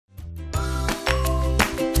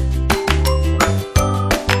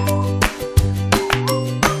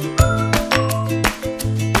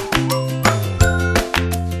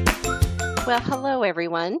Well, hello,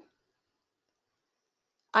 everyone.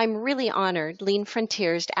 I'm really honored Lean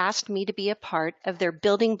Frontiers asked me to be a part of their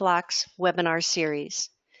Building Blocks webinar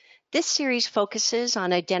series. This series focuses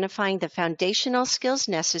on identifying the foundational skills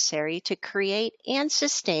necessary to create and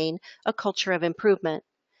sustain a culture of improvement.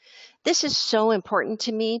 This is so important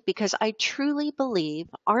to me because I truly believe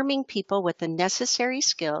arming people with the necessary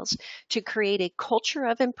skills to create a culture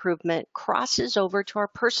of improvement crosses over to our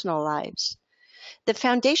personal lives. The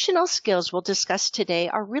foundational skills we'll discuss today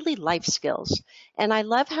are really life skills, and I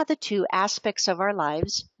love how the two aspects of our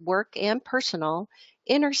lives, work and personal,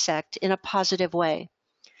 intersect in a positive way.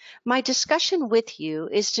 My discussion with you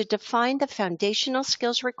is to define the foundational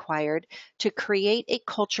skills required to create a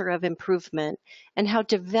culture of improvement and how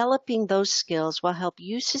developing those skills will help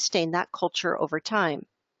you sustain that culture over time.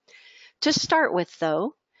 To start with,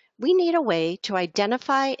 though, we need a way to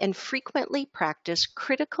identify and frequently practice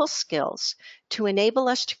critical skills to enable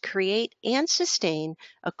us to create and sustain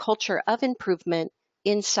a culture of improvement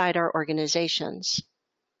inside our organizations.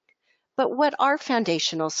 But what are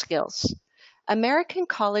foundational skills? American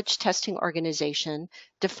College Testing Organization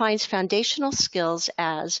defines foundational skills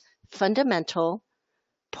as fundamental,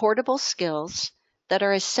 portable skills that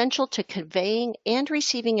are essential to conveying and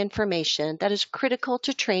receiving information that is critical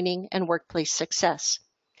to training and workplace success.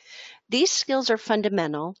 These skills are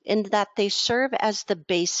fundamental in that they serve as the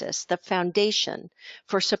basis, the foundation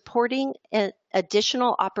for supporting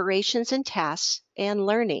additional operations and tasks and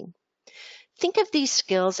learning. Think of these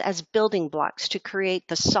skills as building blocks to create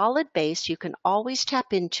the solid base you can always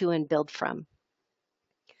tap into and build from.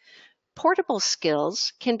 Portable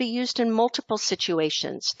skills can be used in multiple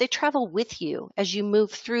situations. They travel with you as you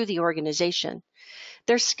move through the organization.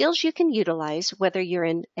 They're skills you can utilize whether you're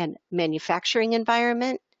in a manufacturing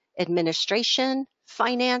environment, administration,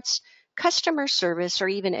 finance, customer service, or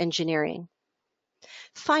even engineering.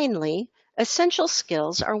 Finally, essential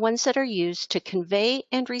skills are ones that are used to convey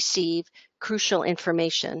and receive crucial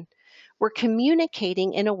information. We're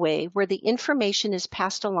communicating in a way where the information is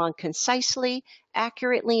passed along concisely,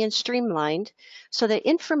 accurately, and streamlined so that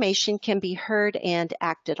information can be heard and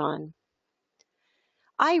acted on.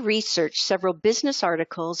 I researched several business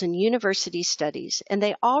articles and university studies, and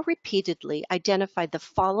they all repeatedly identified the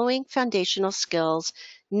following foundational skills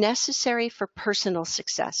necessary for personal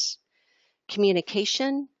success: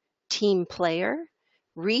 communication, team player,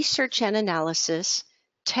 research and analysis,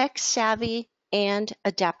 tech savvy, and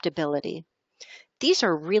adaptability. These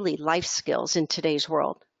are really life skills in today's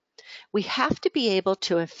world. We have to be able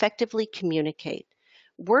to effectively communicate,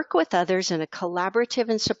 work with others in a collaborative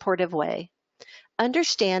and supportive way,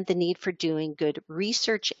 understand the need for doing good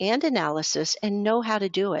research and analysis, and know how to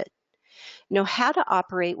do it. Know how to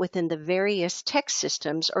operate within the various tech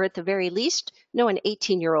systems, or at the very least, know an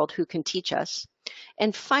 18-year-old who can teach us.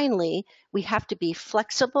 And finally, we have to be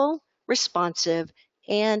flexible, responsive,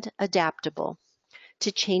 and adaptable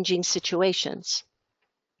to changing situations.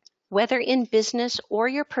 Whether in business or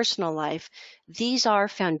your personal life, these are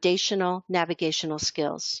foundational navigational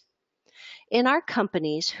skills. In our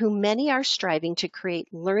companies, who many are striving to create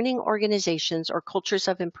learning organizations or cultures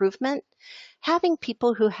of improvement, having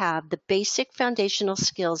people who have the basic foundational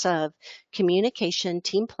skills of communication,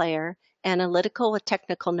 team player, analytical with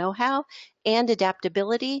technical know-how, and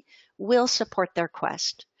adaptability will support their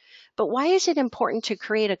quest. But why is it important to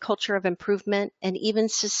create a culture of improvement and even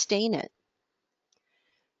sustain it?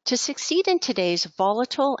 To succeed in today's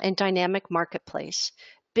volatile and dynamic marketplace,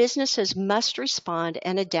 businesses must respond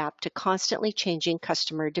and adapt to constantly changing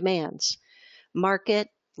customer demands. Market,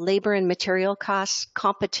 labor and material costs,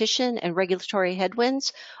 competition, and regulatory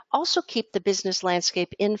headwinds also keep the business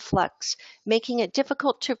landscape in flux, making it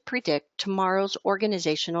difficult to predict tomorrow's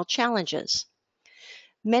organizational challenges.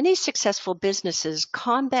 Many successful businesses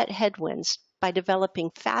combat headwinds by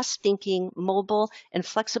developing fast-thinking, mobile, and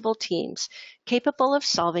flexible teams capable of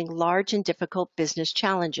solving large and difficult business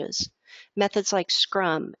challenges. Methods like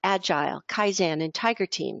Scrum, Agile, Kaizen, and Tiger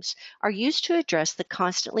teams are used to address the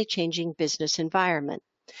constantly changing business environment.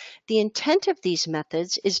 The intent of these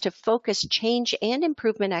methods is to focus change and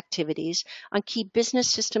improvement activities on key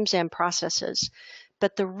business systems and processes.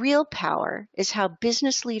 But the real power is how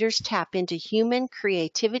business leaders tap into human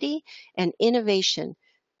creativity and innovation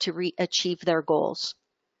to achieve their goals.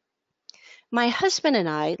 My husband and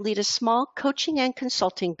I lead a small coaching and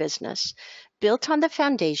consulting business built on the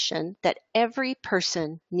foundation that every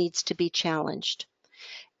person needs to be challenged.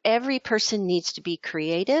 Every person needs to be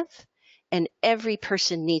creative, and every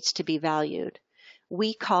person needs to be valued.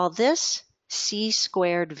 We call this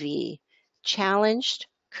C²V, challenged,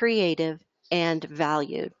 creative, and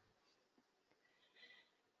valued.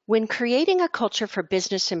 When creating a culture for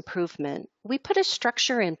business improvement, we put a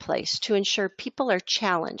structure in place to ensure people are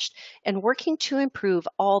challenged and working to improve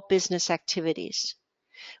all business activities.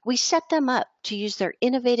 We set them up to use their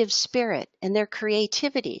innovative spirit and their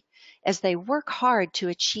creativity as they work hard to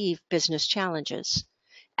achieve business challenges.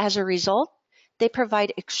 As a result, they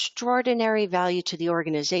provide extraordinary value to the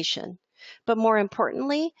organization. But more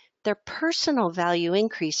importantly, their personal value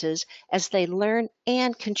increases as they learn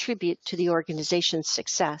and contribute to the organization's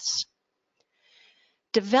success.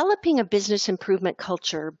 Developing a business improvement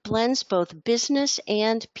culture blends both business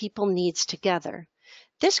and people needs together.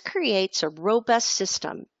 This creates a robust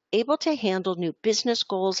system able to handle new business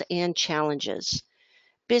goals and challenges.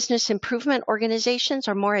 Business improvement organizations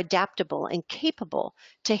are more adaptable and capable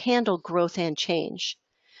to handle growth and change.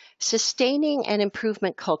 Sustaining an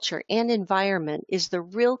improvement culture and environment is the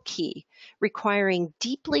real key, requiring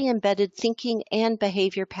deeply embedded thinking and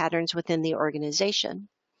behavior patterns within the organization.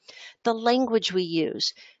 The language we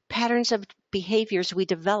use, patterns of behaviors we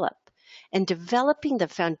develop, and developing the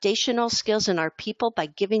foundational skills in our people by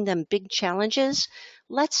giving them big challenges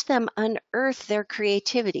lets them unearth their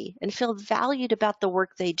creativity and feel valued about the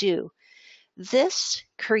work they do. This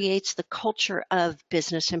creates the culture of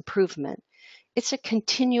business improvement. It's a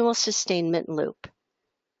continual sustainment loop.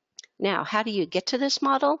 Now, how do you get to this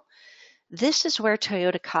model? This is where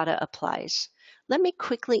Toyota Kata applies. Let me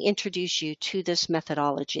quickly introduce you to this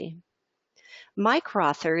methodology. Mike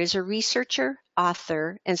Rother is a researcher,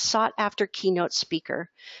 author, and sought-after keynote speaker,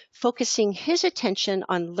 focusing his attention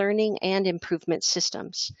on learning and improvement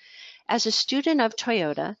systems. As a student of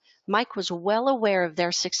Toyota, Mike was well aware of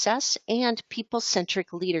their success and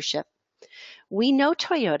people-centric leadership. We know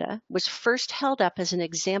Toyota was first held up as an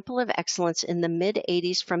example of excellence in the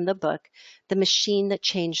mid-'80s from the book, The Machine That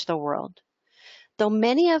Changed the World. Though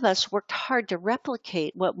many of us worked hard to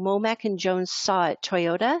replicate what Womack and Jones saw at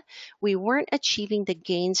Toyota, we weren't achieving the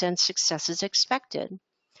gains and successes expected.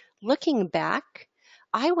 Looking back,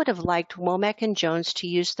 I would have liked Womack and Jones to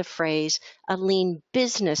use the phrase a lean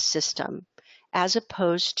business system as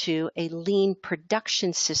opposed to a lean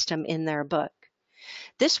production system in their book.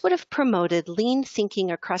 This would have promoted lean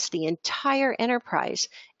thinking across the entire enterprise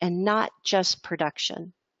and not just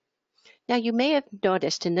production. Now, you may have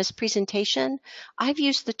noticed in this presentation, I've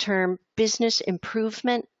used the term business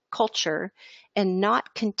improvement culture and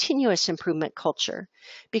not continuous improvement culture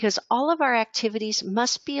because all of our activities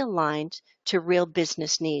must be aligned to real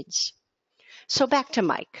business needs. So back to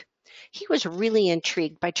Mike. He was really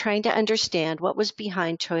intrigued by trying to understand what was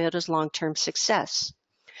behind Toyota's long-term success.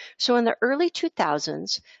 So in the early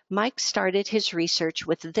 2000s, Mike started his research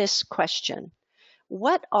with this question.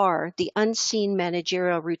 What are the unseen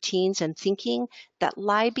managerial routines and thinking that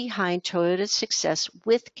lie behind Toyota's success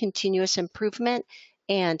with continuous improvement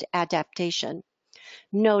and adaptation?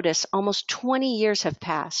 Notice almost 20 years have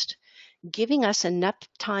passed, giving us enough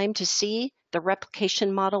time to see the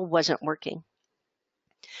replication model wasn't working.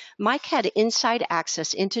 Mike had inside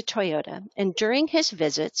access into Toyota, and during his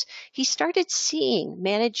visits, he started seeing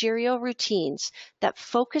managerial routines that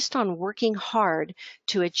focused on working hard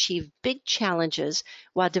to achieve big challenges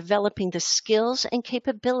while developing the skills and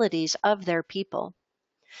capabilities of their people.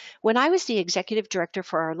 When I was the executive director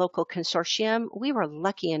for our local consortium, we were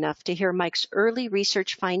lucky enough to hear Mike's early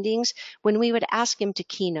research findings when we would ask him to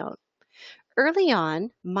keynote. Early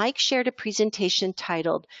on, Mike shared a presentation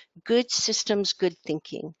titled Good Systems, Good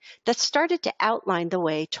Thinking that started to outline the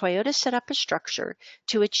way Toyota set up a structure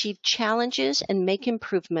to achieve challenges and make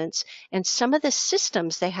improvements and some of the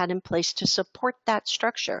systems they had in place to support that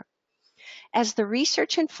structure. As the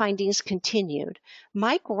research and findings continued,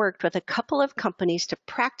 Mike worked with a couple of companies to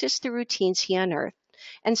practice the routines he unearthed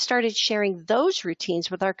and started sharing those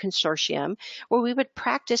routines with our consortium where we would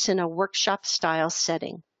practice in a workshop-style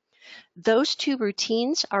setting. Those two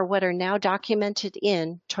routines are what are now documented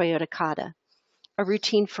in Toyota Kata, a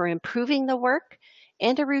routine for improving the work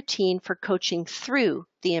and a routine for coaching through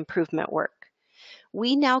the improvement work.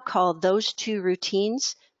 We now call those two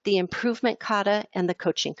routines the improvement kata and the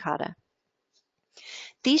coaching kata.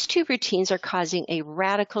 These two routines are causing a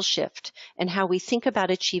radical shift in how we think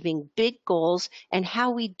about achieving big goals and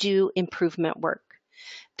how we do improvement work.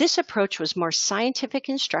 This approach was more scientific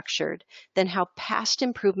and structured than how past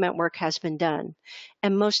improvement work has been done,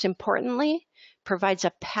 and most importantly, provides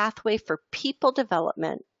a pathway for people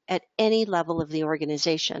development at any level of the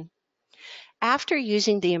organization. After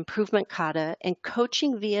using the improvement kata and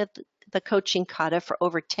coaching via the coaching kata for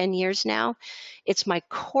over 10 years now, it's my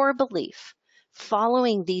core belief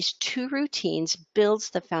following these two routines builds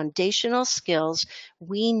the foundational skills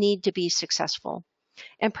we need to be successful.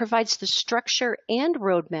 and provides the structure and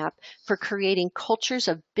roadmap for creating cultures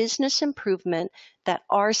of business improvement that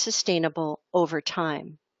are sustainable over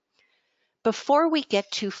time. Before we get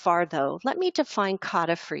too far, though, let me define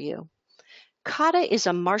kata for you. Kata is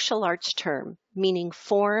a martial arts term meaning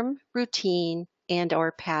form, routine,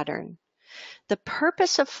 and/or pattern. The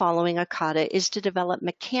purpose of following a kata is to develop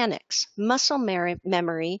mechanics, muscle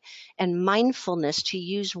memory, and mindfulness to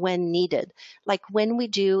use when needed, like when we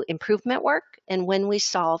do improvement work and when we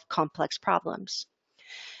solve complex problems.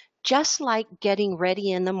 Just like getting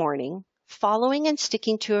ready in the morning, following and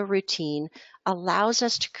sticking to a routine allows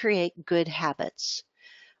us to create good habits.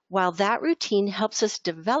 While that routine helps us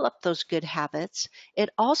develop those good habits, it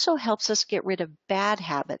also helps us get rid of bad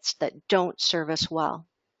habits that don't serve us well.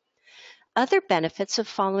 Other benefits of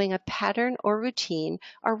following a pattern or routine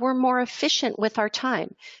are we're more efficient with our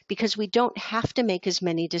time because we don't have to make as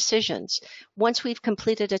many decisions. Once we've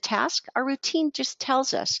completed a task, our routine just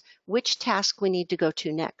tells us which task we need to go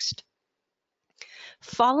to next.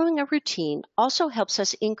 Following a routine also helps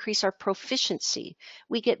us increase our proficiency.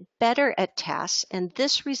 We get better at tasks, and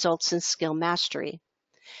this results in skill mastery.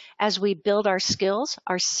 As we build our skills,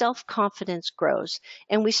 our self-confidence grows,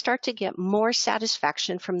 and we start to get more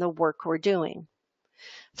satisfaction from the work we're doing.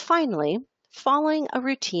 Finally, following a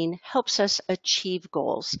routine helps us achieve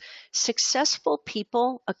goals. Successful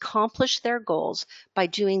people accomplish their goals by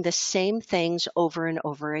doing the same things over and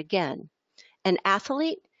over again. An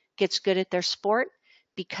athlete gets good at their sport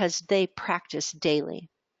because they practice daily.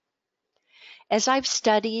 As I've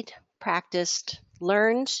studied, practiced,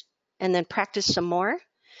 learned, and then practiced some more,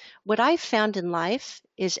 what I've found in life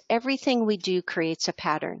is everything we do creates a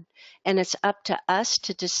pattern, and it's up to us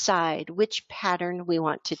to decide which pattern we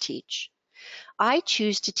want to teach. I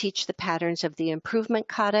choose to teach the patterns of the improvement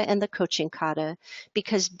kata and the coaching kata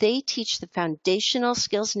because they teach the foundational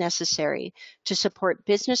skills necessary to support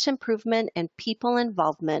business improvement and people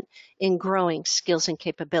involvement in growing skills and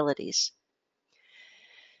capabilities.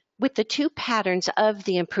 With the two patterns of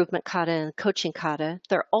the improvement kata and coaching kata,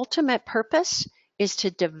 their ultimate purpose is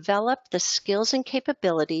to develop the skills and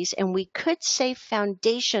capabilities, and we could say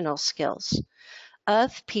foundational skills,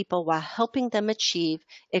 of people while helping them achieve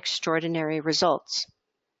extraordinary results.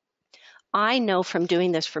 I know from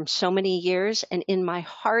doing this for so many years, and in my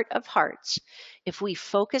heart of hearts, if we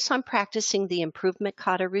focus on practicing the improvement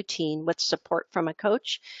kata routine with support from a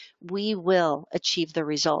coach, we will achieve the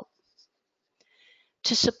result.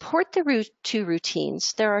 To support the two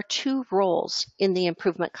routines, there are two roles in the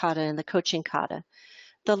improvement kata and the coaching kata,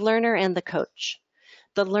 the learner and the coach.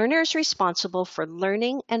 The learner is responsible for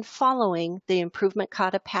learning and following the improvement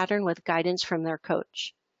kata pattern with guidance from their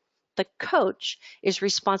coach. The coach is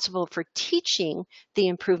responsible for teaching the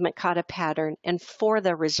improvement kata pattern and for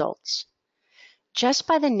the results. Just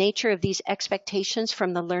by the nature of these expectations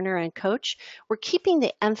from the learner and coach, we're keeping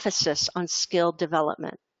the emphasis on skill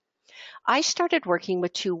development. I started working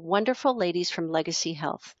with two wonderful ladies from Legacy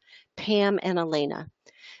Health, Pam and Elena.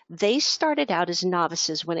 They started out as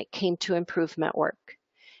novices when it came to improvement work.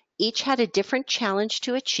 Each had a different challenge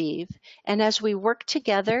to achieve, and as we worked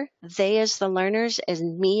together, they as the learners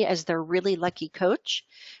and me as their really lucky coach,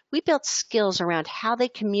 we built skills around how they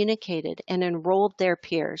communicated and enrolled their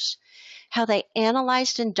peers, how they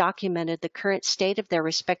analyzed and documented the current state of their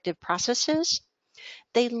respective processes.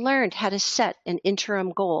 They learned how to set an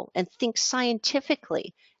interim goal and think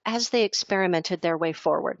scientifically as they experimented their way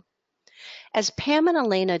forward. As Pam and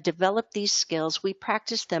Elena developed these skills, we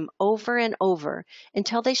practiced them over and over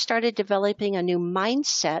until they started developing a new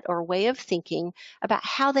mindset or way of thinking about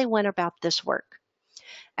how they went about this work.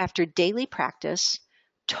 After daily practice,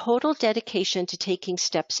 total dedication to taking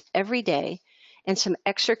steps every day, and some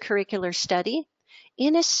extracurricular study,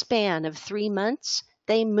 in a span of 3 months,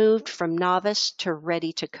 they moved from novice to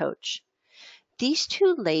ready to coach. These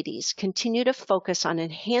two ladies continue to focus on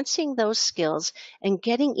enhancing those skills and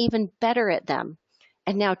getting even better at them.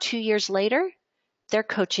 And now 2 years later, they're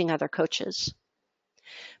coaching other coaches.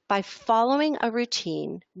 By following a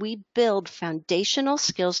routine, we build foundational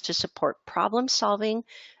skills to support problem solving,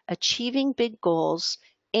 achieving big goals,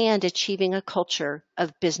 and achieving a culture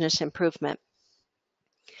of business improvement.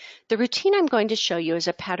 The routine I'm going to show you is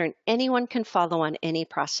a pattern anyone can follow on any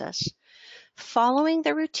process. Following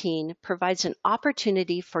the routine provides an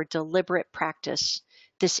opportunity for deliberate practice.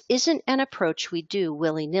 This isn't an approach we do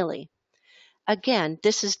willy-nilly. Again,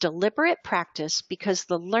 this is deliberate practice because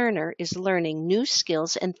the learner is learning new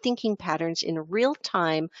skills and thinking patterns in real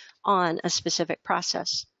time on a specific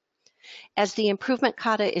process. As the improvement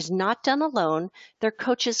kata is not done alone, their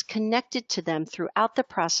coach is connected to them throughout the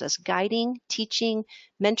process, guiding, teaching,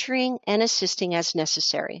 mentoring, and assisting as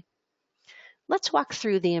necessary. Let's walk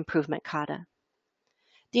through the improvement kata.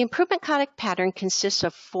 The improvement kata pattern consists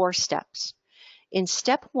of 4 steps. In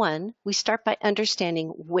step 1, we start by understanding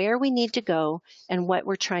where we need to go and what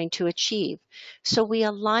we're trying to achieve. So we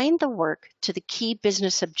align the work to the key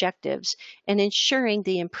business objectives and ensuring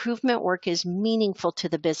the improvement work is meaningful to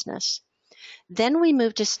the business. Then we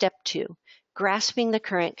move to step 2, grasping the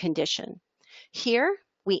current condition. Here,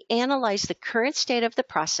 we analyze the current state of the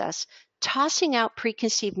process, tossing out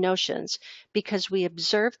preconceived notions because we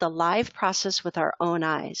observe the live process with our own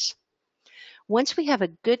eyes. Once we have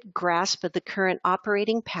a good grasp of the current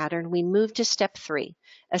operating pattern, we move to step 3,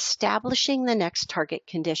 establishing the next target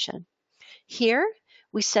condition. Here,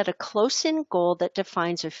 we set a close-in goal that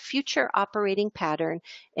defines a future operating pattern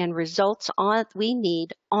and results we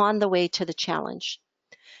need on the way to the challenge.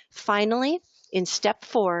 Finally, in step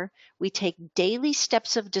 4, we take daily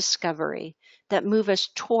steps of discovery that move us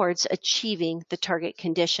towards achieving the target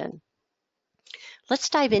condition. Let's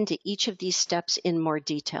dive into each of these steps in more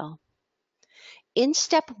detail. In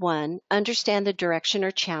step 1, understand the direction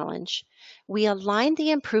or challenge. We align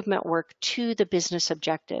the improvement work to the business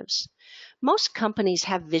objectives. Most companies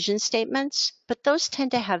have vision statements, but those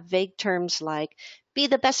tend to have vague terms like be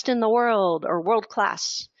the best in the world or world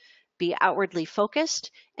class, be outwardly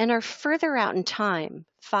focused, and are further out in time,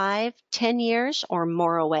 5, 10 years or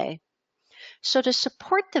more away. So to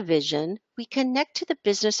support the vision, we connect to the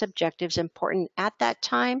business objectives important at that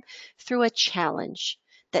time through a challenge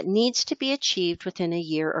that needs to be achieved within a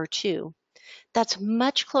year or 2. That's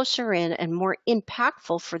much closer in and more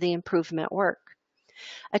impactful for the improvement work.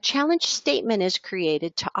 A challenge statement is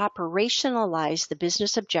created to operationalize the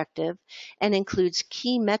business objective and includes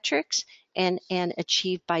key metrics and an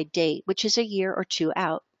achieve by date, which is a year or 2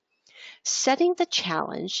 out. Setting the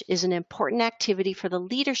challenge is an important activity for the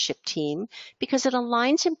leadership team because it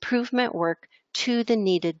aligns improvement work to the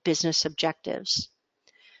needed business objectives.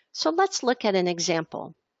 So let's look at an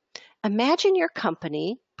example. Imagine your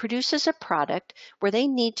company produces a product where they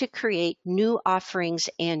need to create new offerings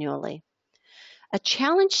annually. A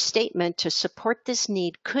challenge statement to support this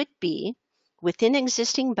need could be, within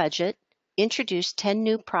existing budget, introduce 10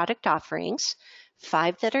 new product offerings,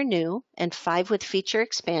 5 that are new and 5 with feature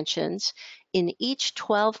expansions in each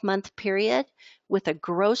 12-month period with a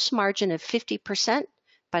gross margin of 50%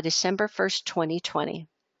 by December 1st, 2020.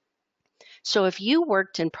 So if you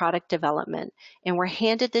worked in product development and were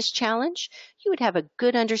handed this challenge, you would have a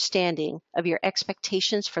good understanding of your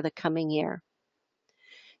expectations for the coming year.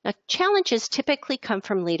 Now, challenges typically come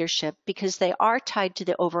from leadership because they are tied to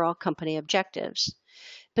the overall company objectives.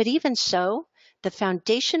 But even so, the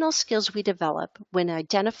foundational skills we develop when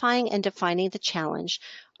identifying and defining the challenge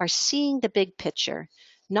are seeing the big picture,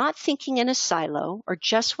 not thinking in a silo or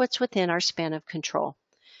just what's within our span of control.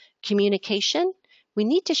 Communication, we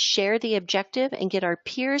need to share the objective and get our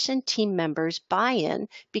peers and team members buy-in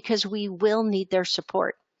because we will need their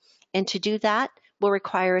support. And to do that will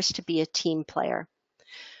require us to be a team player.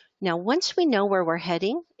 Now, once we know where we're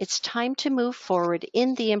heading, it's time to move forward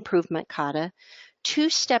in the improvement kata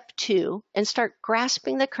to step 2 and start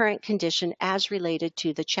grasping the current condition as related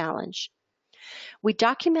to the challenge. We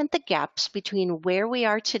document the gaps between where we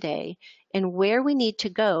are today and where we need to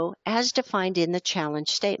go as defined in the challenge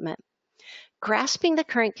statement. Grasping the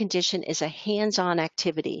current condition is a hands-on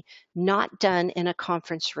activity, not done in a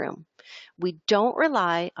conference room. We don't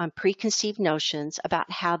rely on preconceived notions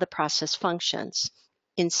about how the process functions.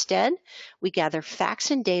 Instead, we gather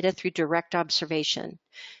facts and data through direct observation.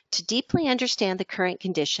 To deeply understand the current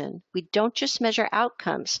condition, we don't just measure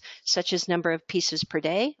outcomes, such as number of pieces per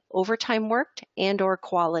day, overtime worked, and/or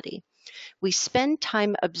quality. We spend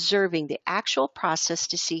time observing the actual process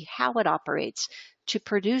to see how it operates to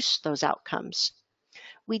produce those outcomes.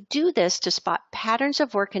 We do this to spot patterns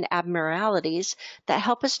of work and abnormalities that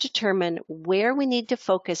help us determine where we need to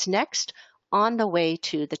focus next on the way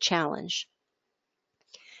to the challenge.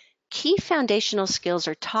 Key foundational skills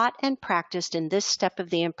are taught and practiced in this step of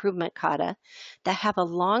the improvement kata that have a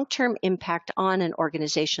long-term impact on an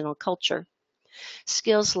organizational culture.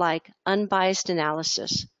 Skills like unbiased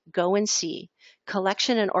analysis, go and see,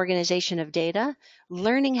 collection and organization of data,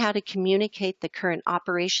 learning how to communicate the current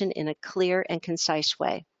operation in a clear and concise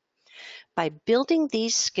way. By building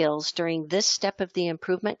these skills during this step of the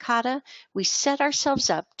improvement kata, we set ourselves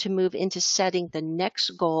up to move into setting the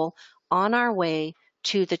next goal on our way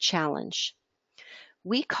to the challenge.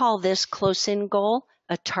 We call this close-in goal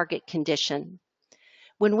a target condition.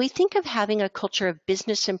 When we think of having a culture of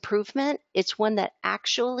business improvement, it's one that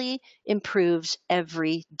actually improves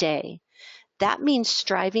every day. That means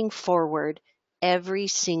striving forward every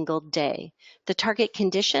single day. The target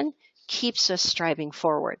condition keeps us striving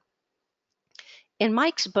forward. In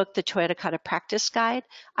Mike's book, The Toyota Kata Practice Guide,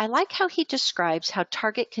 I like how he describes how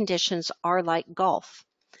target conditions are like golf.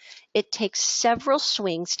 It takes several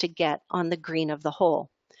swings to get on the green of the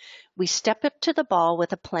hole. We step up to the ball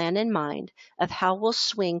with a plan in mind of how we'll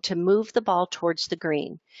swing to move the ball towards the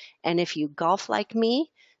green. And if you golf like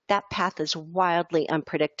me, that path is wildly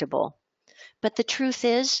unpredictable. But the truth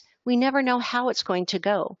is, we never know how it's going to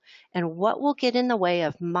go and what will get in the way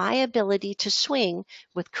of my ability to swing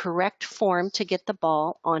with correct form to get the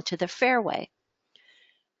ball onto the fairway.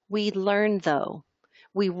 We learn, though.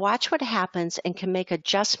 We watch what happens and can make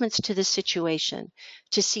adjustments to the situation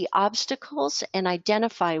to see obstacles and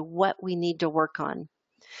identify what we need to work on.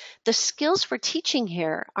 The skills we're teaching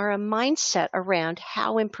here are a mindset around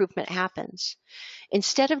how improvement happens.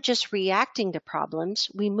 Instead of just reacting to problems,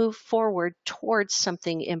 we move forward towards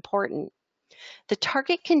something important. The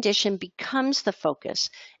target condition becomes the focus,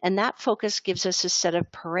 and that focus gives us a set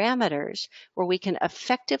of parameters where we can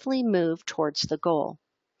effectively move towards the goal.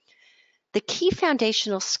 The key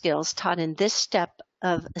foundational skills taught in this step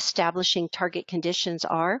of establishing target conditions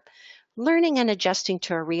are learning and adjusting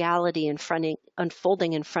to a reality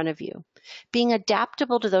unfolding in front of you, being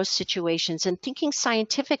adaptable to those situations and thinking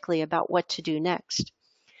scientifically about what to do next.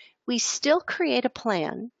 We still create a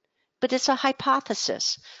plan, but it's a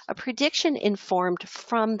hypothesis, a prediction informed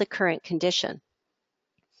from the current condition.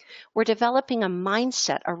 We're developing a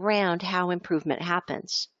mindset around how improvement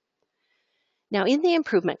happens. Now, in the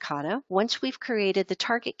improvement kata, once we've created the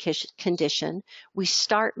target condition, we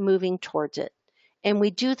start moving towards it. And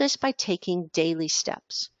we do this by taking daily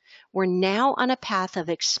steps. We're now on a path of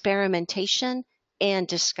experimentation and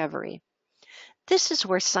discovery. This is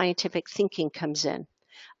where scientific thinking comes in.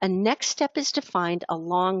 A next step is defined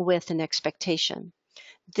along with an expectation.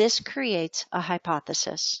 This creates a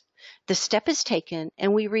hypothesis. The step is taken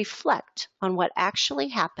and we reflect on what actually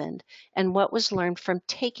happened and what was learned from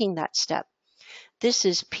taking that step. This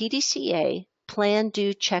is PDCA, plan,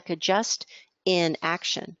 do, check, adjust, in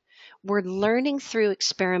action. We're learning through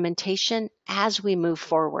experimentation as we move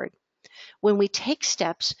forward. When we take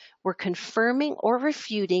steps, we're confirming or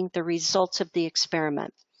refuting the results of the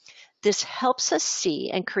experiment. This helps us see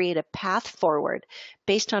and create a path forward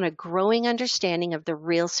based on a growing understanding of the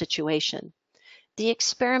real situation. The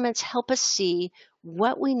experiments help us see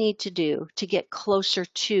what we need to do to get closer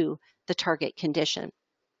to the target condition.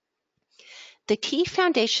 The key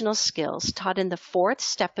foundational skills taught in the fourth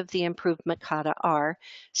step of the improvement kata are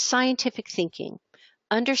scientific thinking,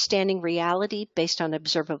 understanding reality based on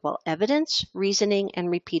observable evidence, reasoning, and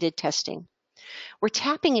repeated testing. We're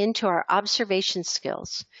tapping into our observation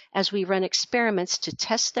skills as we run experiments to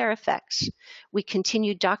test their effects. We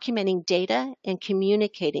continue documenting data and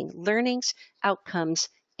communicating learnings, outcomes,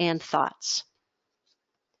 and thoughts.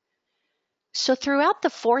 So throughout the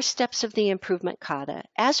 4 steps of the improvement kata,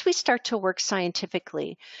 as we start to work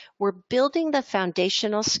scientifically, we're building the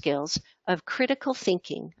foundational skills of critical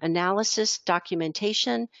thinking, analysis,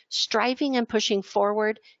 documentation, striving and pushing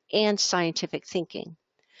forward, and scientific thinking.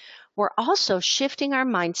 We're also shifting our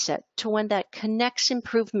mindset to one that connects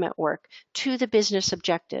improvement work to the business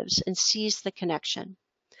objectives and sees the connection.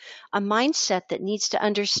 A mindset that needs to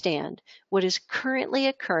understand what is currently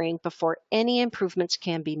occurring before any improvements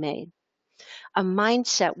can be made. A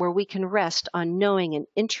mindset where we can rest on knowing an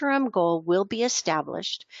interim goal will be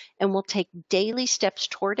established and we'll take daily steps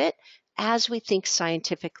toward it as we think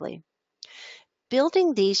scientifically.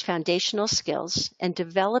 Building these foundational skills and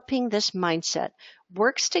developing this mindset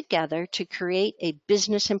works together to create a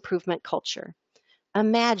business improvement culture.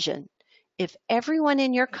 Imagine if everyone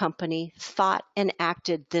in your company thought and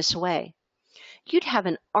acted this way. You'd have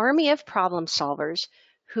an army of problem solvers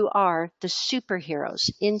who are the superheroes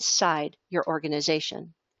inside your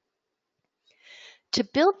organization. To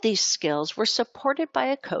build these skills, we're supported by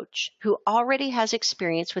a coach who already has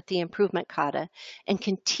experience with the improvement kata and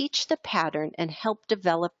can teach the pattern and help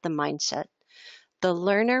develop the mindset. The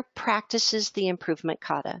learner practices the improvement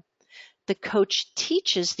kata. The coach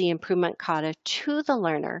teaches the improvement kata to the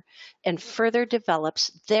learner and further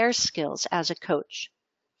develops their skills as a coach.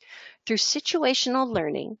 Through situational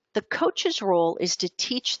learning, the coach's role is to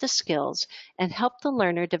teach the skills and help the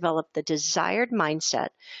learner develop the desired mindset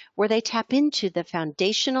where they tap into the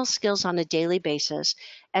foundational skills on a daily basis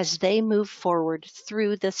as they move forward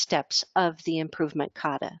through the steps of the improvement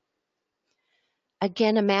kata.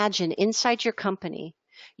 Again, imagine inside your company,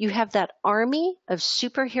 you have that army of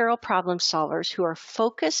superhero problem solvers who are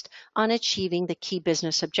focused on achieving the key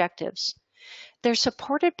business objectives. They're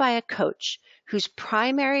supported by a coach whose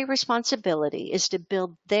primary responsibility is to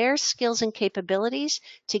build their skills and capabilities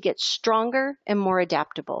to get stronger and more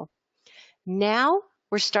adaptable. Now,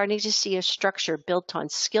 We're starting to see a structure built on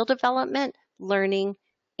skill development, learning,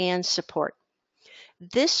 and support.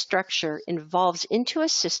 This structure evolves into a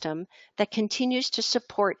system that continues to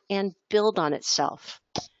support and build on itself.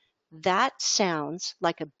 That sounds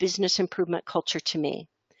like a business improvement culture to me.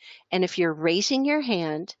 And if you're raising your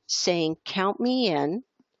hand saying, "Count me in,"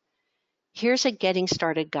 here's a getting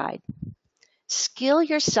started guide. Skill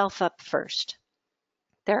yourself up first.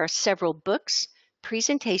 There are several books,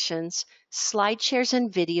 presentations, slide shares,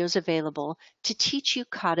 and videos available to teach you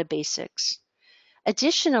Kata basics.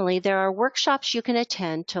 Additionally, there are workshops you can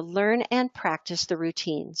attend to learn and practice the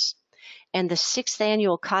routines. And the 6th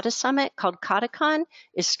annual Kata Summit, called KataCon,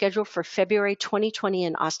 is scheduled for February 2020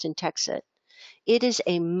 in Austin, Texas. It is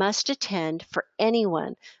a must attend for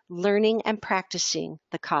anyone learning and practicing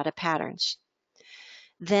the Kata patterns.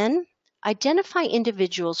 Then, identify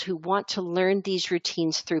individuals who want to learn these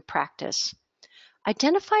routines through practice.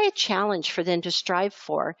 Identify a challenge for them to strive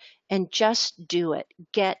for and just do it.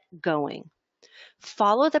 Get going.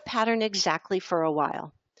 Follow the pattern exactly for a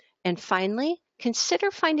while. And finally,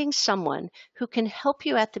 consider finding someone who can help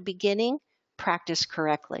you at the beginning practice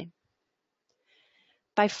correctly.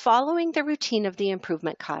 By following the routine of the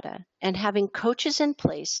improvement kata and having coaches in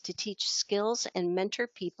place to teach skills and mentor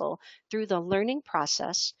people through the learning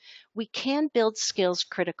process, we can build skills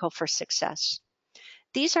critical for success.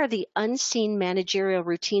 These are the unseen managerial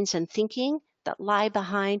routines and thinking that lie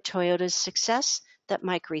behind Toyota's success that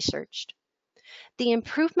Mike researched. The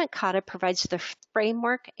improvement kata provides the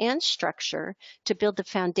framework and structure to build the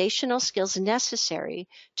foundational skills necessary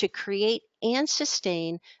to create and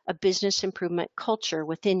sustain a business improvement culture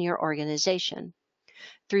within your organization.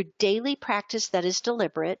 Through daily practice that is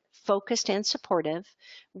deliberate, focused, and supportive,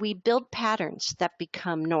 we build patterns that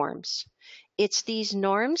become norms. It's these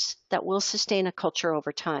norms that will sustain a culture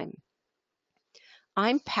over time.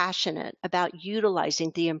 I'm passionate about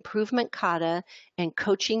utilizing the improvement kata and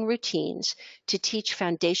coaching routines to teach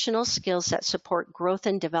foundational skills that support growth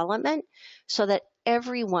and development so that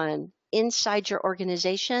everyone inside your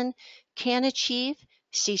organization can achieve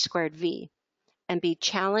C²V and be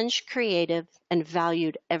challenged, creative, and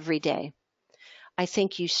valued every day. I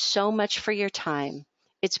thank you so much for your time.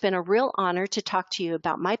 It's been a real honor to talk to you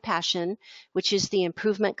about my passion, which is the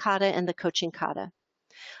improvement kata and the coaching kata.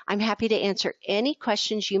 I'm happy to answer any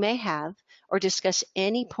questions you may have or discuss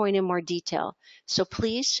any point in more detail. So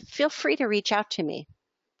please feel free to reach out to me.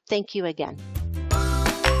 Thank you again.